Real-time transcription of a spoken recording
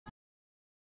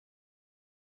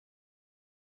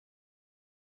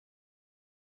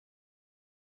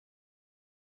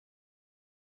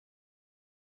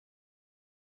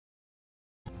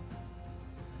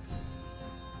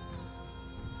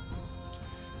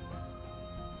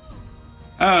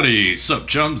Howdy, sup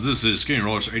chums, this is Skinny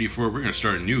Rollers 84. We're gonna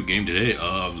start a new game today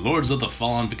of Lords of the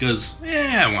Fallen because,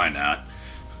 why not?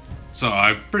 So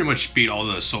I pretty much beat all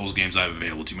the Souls games I have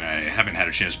available to me. I haven't had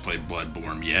a chance to play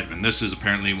Bloodborne yet, and this is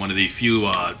apparently one of the few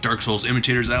Dark Souls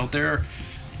imitators out there.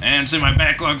 And it's in my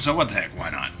backlog, so what the heck,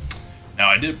 why not? Now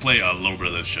I did play a little bit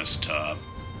of this just to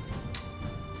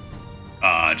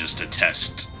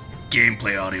test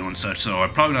gameplay audio and such, so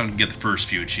I'm probably not gonna get the first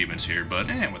few achievements here, but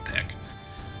what the heck.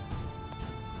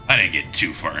 I didn't get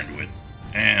too far into it,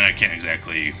 and I can't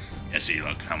exactly, see,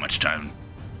 look, how much time,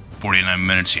 49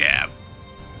 minutes, yeah,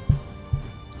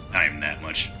 not even that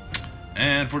much,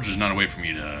 and unfortunately there's not a way for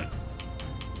me to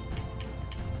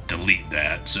delete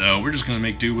that, so we're just going to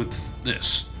make do with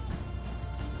this.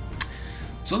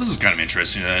 So this is kind of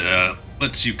interesting, it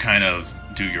lets you kind of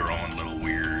do your own little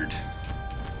weird,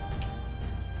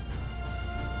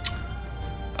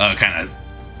 I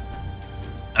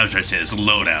was trying to say, this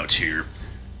loadout here.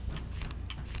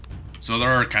 So there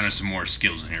are kind of some more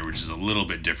skills in here, which is a little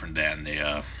bit different than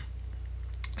the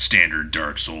standard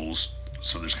Dark Souls.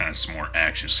 So there's kind of some more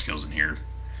action skills in here.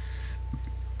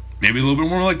 Maybe a little bit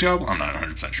more like Diablo. I'm not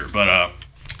 100% sure. But,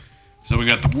 so we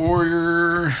got the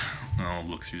warrior. I'll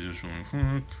look through this one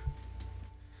quick.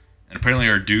 And apparently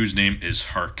our dude's name is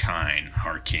Harkin.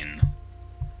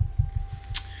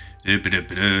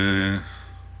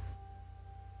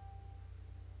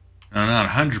 I'm not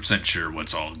 100% sure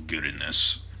what's all good in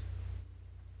this.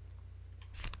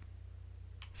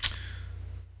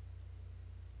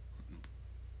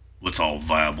 What's all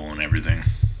viable and everything.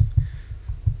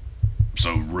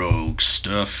 So rogue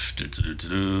stuff.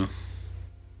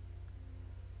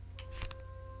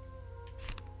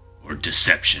 Or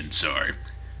deception, sorry.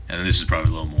 And this is probably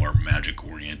a little more magic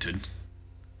oriented.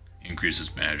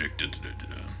 Increases magic.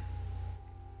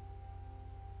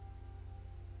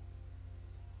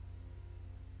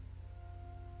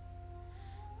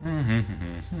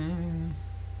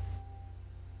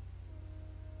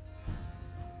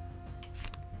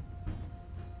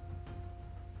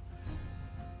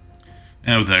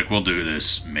 And with that, we'll do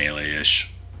this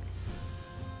melee-ish.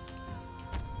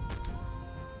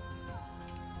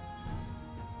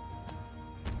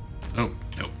 Oh,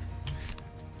 nope.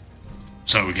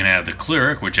 So we can have the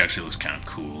cleric, which actually looks kind of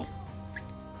cool.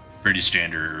 Pretty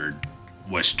standard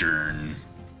Western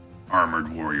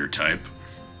armored warrior type.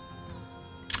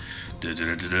 And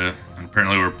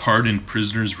apparently we're pardoned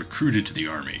prisoners recruited to the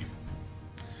army.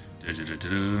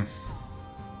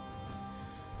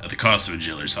 At the cost of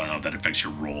agility, so I don't know if that affects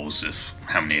your rolls, if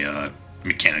how many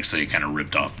mechanics they kind of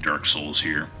ripped off Dark Souls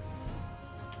here.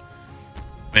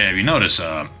 But yeah, if you notice,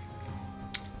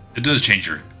 it does change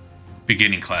your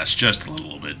beginning class just a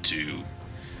little bit to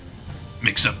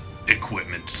mix up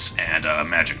equipment and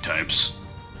magic types.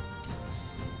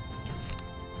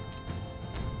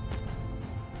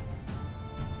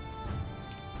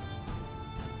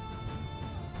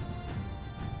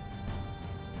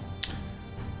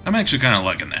 I'm actually kind of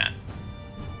liking that.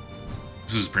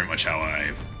 This is pretty much how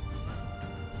I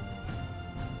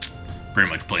pretty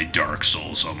much play Dark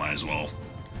Souls, so I might as well.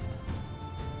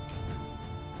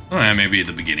 Well, maybe at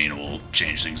the beginning we'll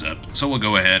change things up. So we'll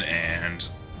go ahead and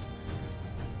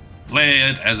play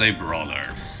it as a brawler.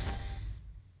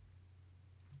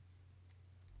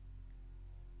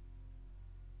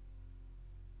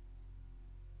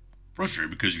 Frustrated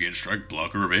because you can't strike,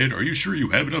 block, or evade? Are you sure you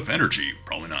have enough energy?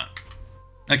 Probably not.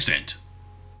 Next hint.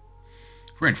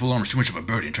 If wearing full armor is too much of a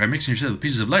burden, try mixing yourself with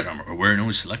pieces of light armor or wearing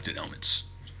only selected elements.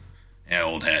 Yeah,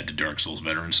 old hat to Dark Souls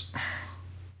veterans.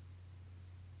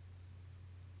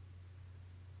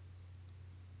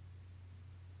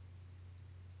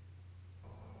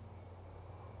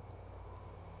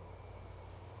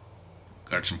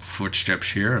 Got some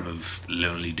footsteps here of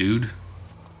lonely dude.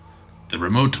 The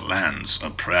remote lands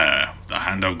of prayer, the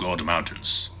hand of God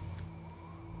mountains.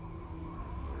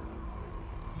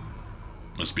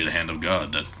 Must be the hand of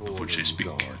God that of which they speak.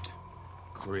 God,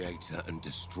 creator and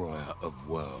destroyer of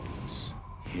worlds,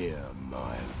 hear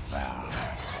my vow.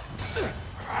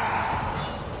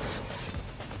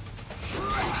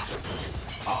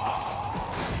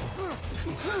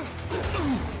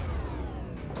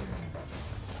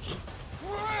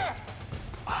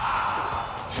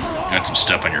 Got some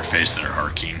stuff on your face there,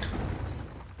 Harkin.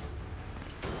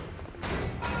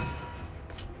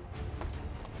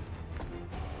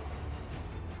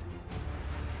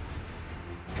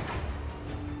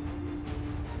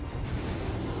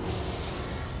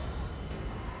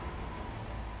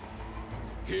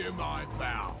 Hear my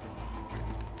vow.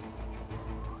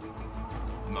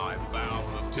 My vow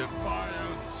of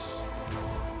defiance.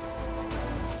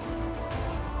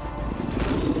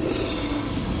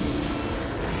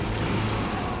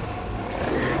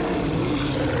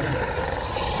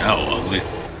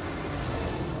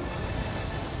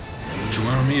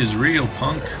 real,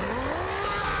 punk.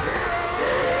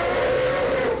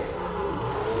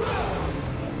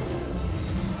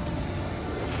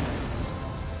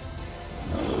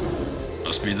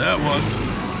 Must be that one.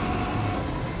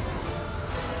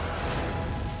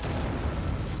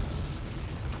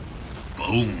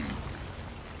 Boom.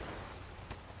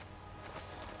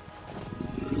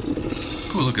 It's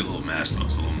cool looking little mask though.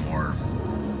 It's a little more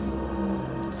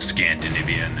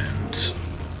Scandinavian and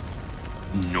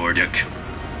Nordic.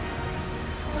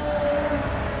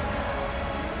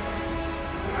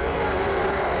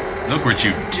 Look what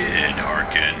you did,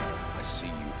 Harkin. I see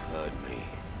you've heard me.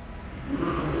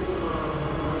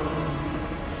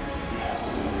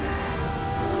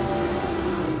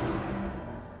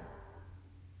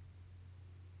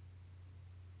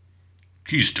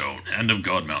 Keystone, Hand of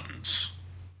God Mountains.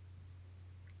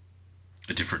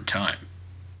 A different time.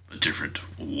 A different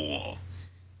war.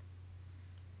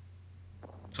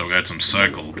 So we got some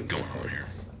cycle going on here.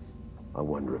 I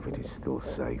wonder if it is still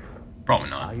safe. Probably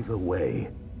not. Either way,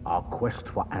 our quest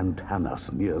for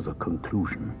Antanas nears a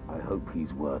conclusion. I hope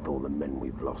he's worth all the men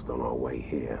we've lost on our way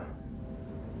here.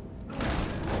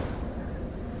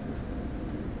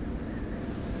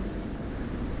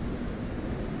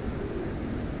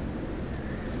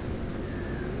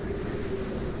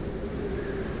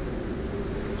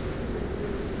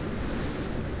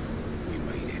 We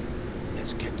made it.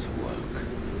 Let's get to work.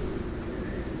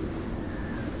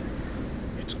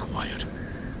 It's quiet.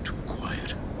 Too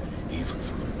quiet. Even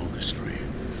for a monastery.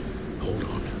 Hold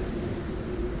on.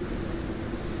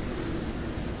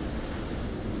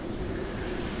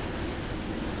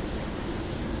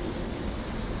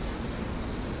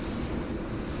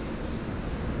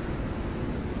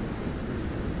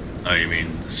 Oh, you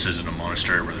mean this isn't a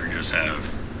monastery where they just have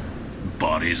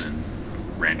bodies and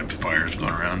random fires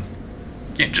going around?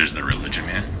 Can't judge their religion,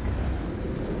 man.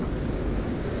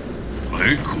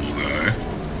 Hey, cool guy.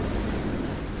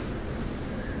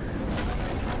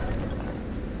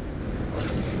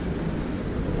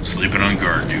 Sleeping on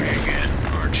guard duty again,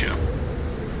 aren't you?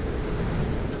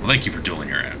 Well, thank you for dueling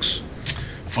your axe.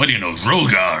 Fighting those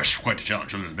Rogars! Quite a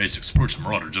challenge. Other than the basics, approach the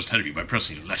Marauder just ahead of you by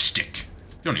pressing your left stick.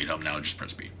 You don't need help now, just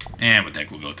press B. And with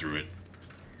that, we'll go through it.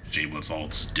 See what's all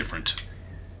different.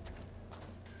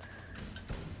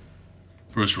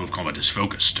 First rule of combat is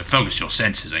focus. To focus your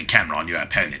senses and camera on your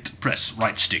opponent, press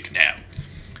right stick now.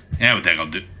 And with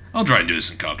that, I'll try and do this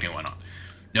in incognito, why not?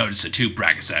 Notice the two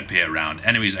brackets that appear around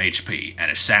enemies' HP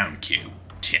and a sound cue.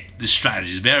 Tip. This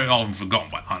strategy is very often forgotten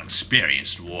by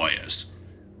unexperienced warriors.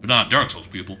 But not Dark Souls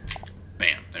people.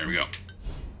 Bam, there we go.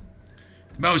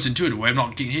 The most intuitive way of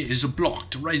not getting hit is to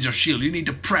block. To raise your shield, you need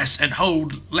to press and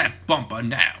hold left bumper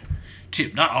now.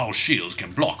 Tip, not all shields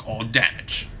can block all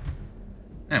damage.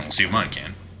 And we'll see if mine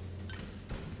can.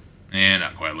 And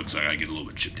not quite, looks like I get a little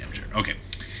bit of chip damage here. Okay.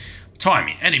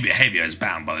 Timing. Any behavior is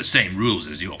bound by the same rules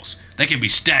as yours. They can be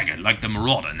staggered like the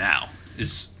Marauder now.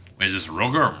 Is this a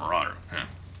Roger or Marauder? Huh.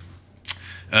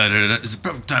 It's a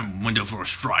perfect time window for a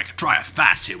strike. Try a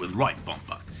fast hit with right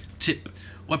bumper. Tip.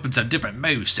 Weapons have different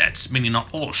move sets, meaning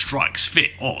not all strikes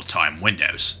fit all time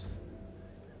windows.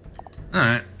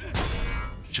 Alright.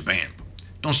 Shabam.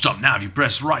 Don't stop now. If you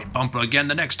press right bumper again,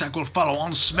 the next attack will follow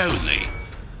on smoothly.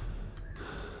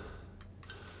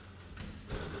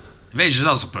 Evasion is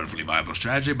also a perfectly viable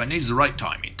strategy, but needs the right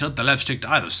timing. Tilt the left stick to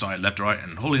either side, left or right,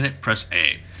 and holding it, press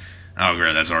A. Oh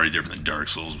great, that's already different than Dark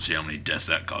Souls. We'll see how many deaths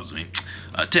that causes me.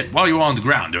 Tip, while you are on the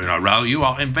ground during a row, you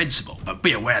are invincible, but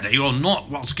be aware that you are not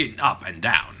whilst getting up and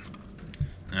down.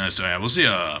 So yeah, we'll see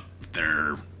how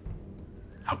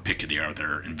picky they are with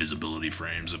their invisibility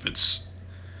frames, if it's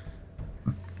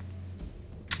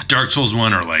Dark Souls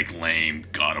 1 or like lame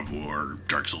God of War,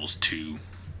 Dark Souls 2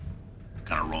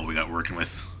 kind of roll we got working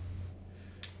with.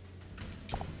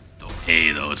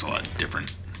 A though, it's a lot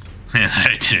different.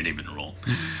 I didn't even roll.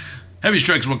 Heavy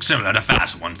strikes look similar to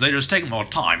fast ones, they just take more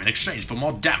time in exchange for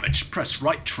more damage. Press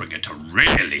right trigger to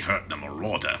really hurt the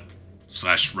Marauder. /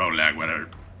 Rolag, whatever.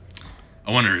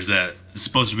 I wonder, is that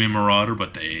supposed to be Marauder,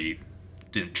 but they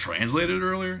didn't translate it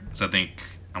earlier? So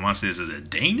I want to say this is a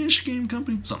Danish game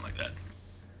company? Something like that.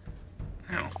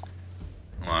 Oh.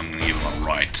 Well, I'm going to give them a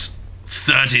right.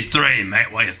 33,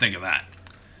 mate, what do you think of that?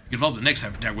 You can follow the next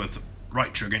attack with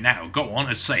right trigger now. Go on,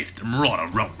 it's safe. The Marauder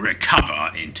won't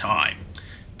recover in time.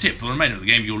 Tip, for the remainder of the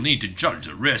game, you'll need to judge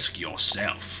the risk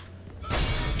yourself.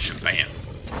 Shabam.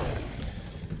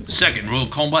 Second rule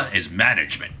of combat is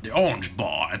management. The orange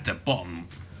bar at the bottom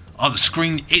of the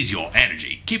screen is your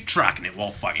energy. Keep tracking it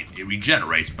while fighting. It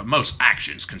regenerates, but most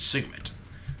actions consume it.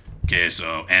 Okay,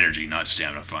 so energy, not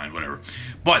stamina, fine, whatever.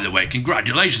 By the way,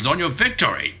 congratulations on your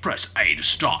victory. Press A to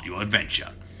start your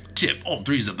adventure. Tip, all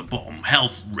threes at the bottom,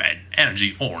 health red,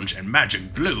 energy orange, and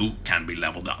magic blue can be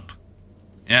leveled up.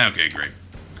 Yeah, okay, great.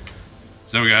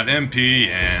 So we got MP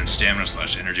and stamina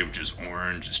 / energy, which is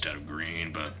orange instead of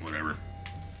green, but whatever.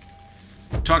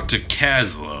 Talk to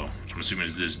Kazlo, which I'm assuming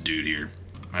is this dude here.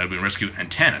 Might have been rescued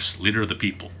Antanas, leader of the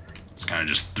people. Just kind of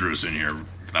just threw us in here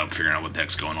without figuring out what the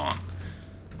heck's going on.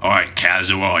 Alright, Kaz,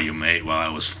 who are you, mate, while I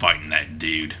was fighting that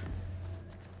dude?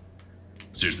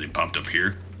 Seriously, popped up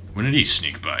here? When did he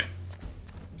sneak by?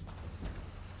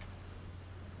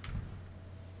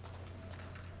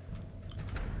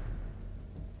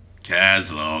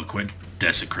 Kazlo, quit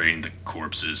desecrating the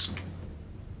corpses.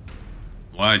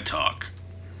 Why talk?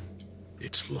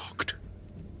 It's locked.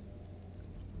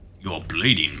 You're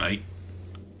bleeding, mate.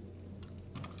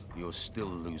 You're still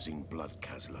losing blood,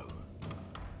 Kazlo.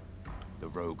 The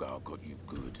Rogar got you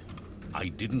good. I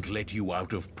didn't let you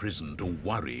out of prison to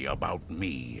worry about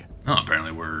me. Oh,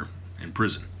 apparently we're in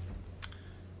prison.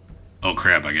 Oh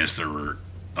crap, I guess there were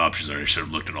options there. I should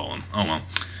have looked at all of them. Oh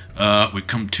well. We've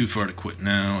come too far to quit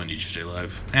now. I need you to stay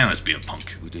alive. And let's be a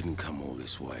punk. We didn't come all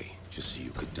this way, just so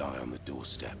you could die on the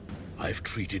doorstep. I've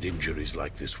treated injuries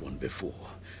like this one before.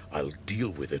 I'll deal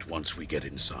with it once we get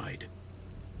inside.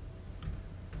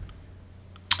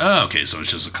 Oh, okay, so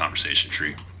it's just a conversation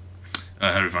tree.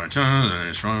 How do we find a tunnel? And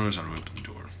it's wrong. How do we open the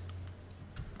door?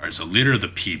 Alright, so leader of the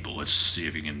people. Let's see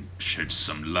if you can shed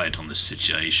some light on the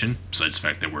situation. Besides the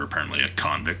fact that we're apparently a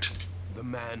convict. The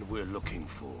man we're looking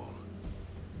for.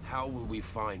 How will we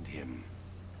find him?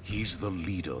 He's the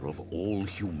leader of all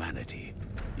humanity.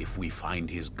 If we find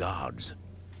his guards,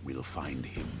 we'll find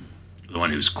him. The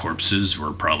one whose corpses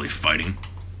we're probably fighting.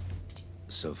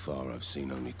 So far, I've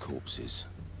seen only corpses.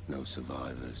 No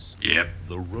survivors. Yep.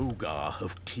 The Rogar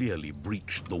have clearly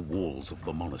breached the walls of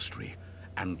the monastery.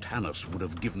 Antanas would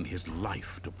have given his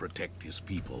life to protect his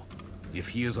people. If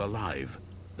he is alive,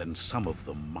 then some of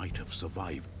them might have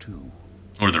survived too.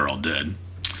 Or they're all dead.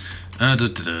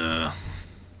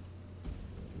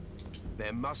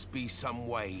 There must be some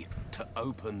way to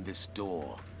open this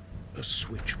door. A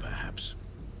switch, perhaps?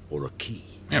 Or a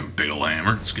key? We have a big ol'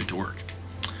 hammer. Let's get to work.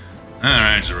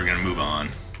 Alright, so we're gonna move on.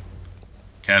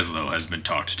 Kazlo has been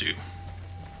talked to.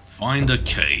 Find a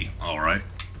key. Alright.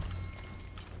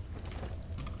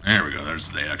 There we go. There's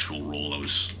the actual roll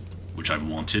which I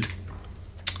wanted.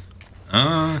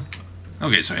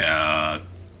 Okay, so yeah.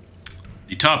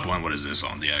 The top one, what is this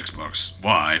on the Xbox?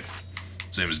 Y.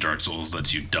 Same as Dark Souls,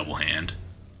 lets you double hand.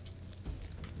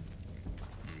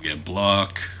 Get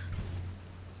block.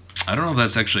 I don't know if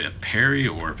that's actually a parry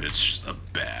or if it's a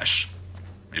bash.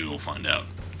 Maybe we'll find out.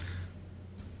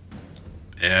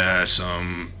 Yeah,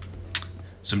 some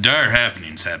dire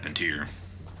happenings happened here.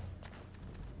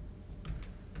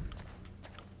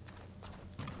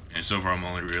 And so far I'm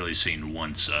only really seeing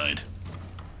one side.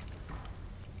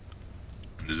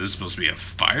 Is this supposed to be a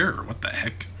fire or what the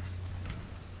heck?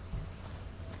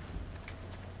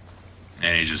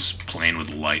 And he's just playing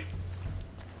with light.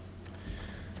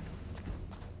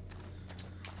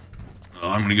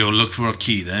 Well, I'm gonna go look for a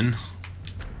key then.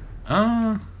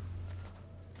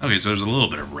 Okay, so there's a little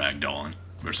bit of ragdolling,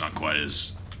 but it's not quite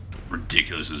as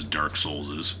ridiculous as Dark Souls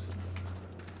is.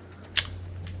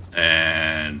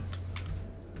 And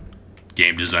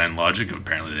game design logic,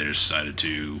 apparently they decided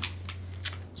to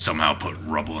somehow put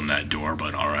rubble in that door,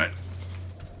 but alright.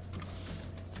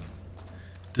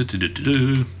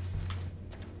 Little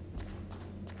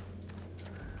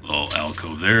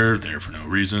alcove there for no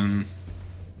reason.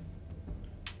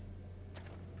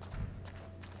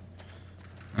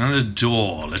 And the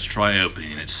door, let's try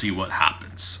opening it, see what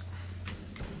happens.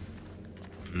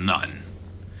 None.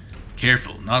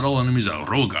 Careful, not all enemies are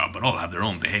Rogar, but all have their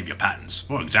own behavior patterns.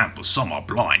 For example, some are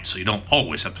blind, so you don't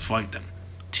always have to fight them.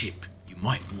 Tip, you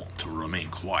might want to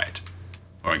remain quiet.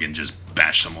 Or I can just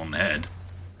bash someone on the head.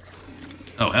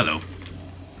 Oh, hello.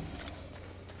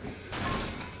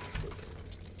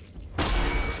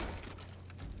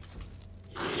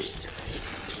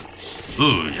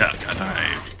 Ooh, yeah, got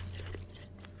I.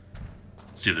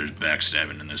 See if there's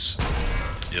backstabbing in this.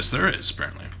 Yes, there is,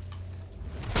 apparently.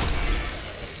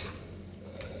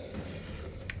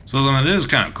 So it is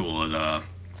kind of cool that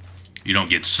you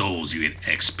don't get souls, you get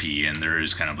XP, and there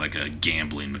is kind of like a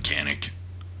gambling mechanic.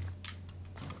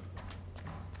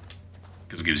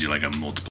 Because it gives you like a multiple